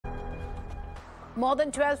More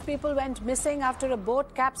than 12 people went missing after a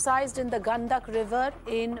boat capsized in the Gandak River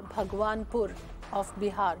in Bhagwanpur of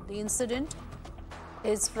Bihar. The incident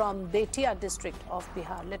is from Bettiah district of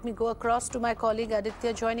Bihar. Let me go across to my colleague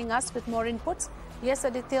Aditya joining us with more inputs. Yes,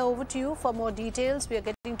 Aditya, over to you for more details. We are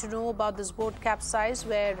getting to know about this boat capsize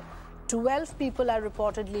where 12 people are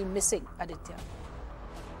reportedly missing. Aditya.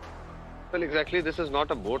 Well, exactly. This is not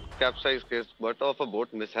a boat capsize case, but of a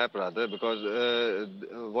boat mishap rather, because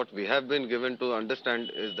what we have been given to understand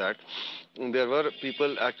is that there were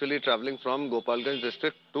people actually traveling from Gopalganj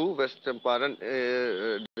district to West Champaran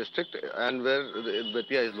district, and where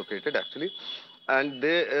Bettiah is located actually. And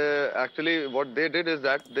they actually, what they did is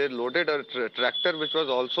that they loaded a tractor which was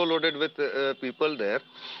also loaded with people there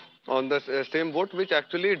on the same boat, which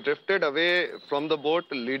actually drifted away from the boat,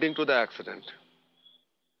 leading to the accident.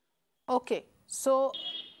 Okay, so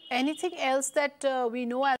anything else that we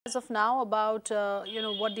know as of now about,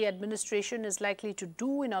 what the administration is likely to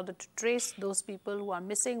do in order to trace those people who are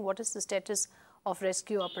missing? What is the status of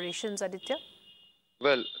rescue operations, Aditya?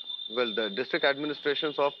 Well, the district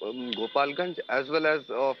administrations of Gopalganj as well as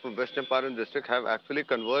of West Champaran district have actually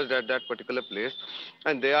converged at that particular place,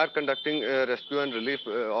 and they are conducting rescue and relief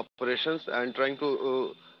operations and trying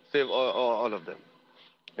to save all of them.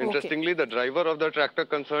 Interestingly, the driver of the tractor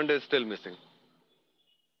concerned is still missing.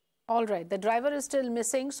 All right. The driver is still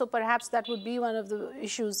missing. So perhaps that would be one of the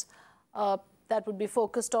issues that would be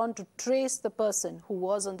focused on to trace the person who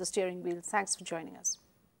was on the steering wheel. Thanks for joining us.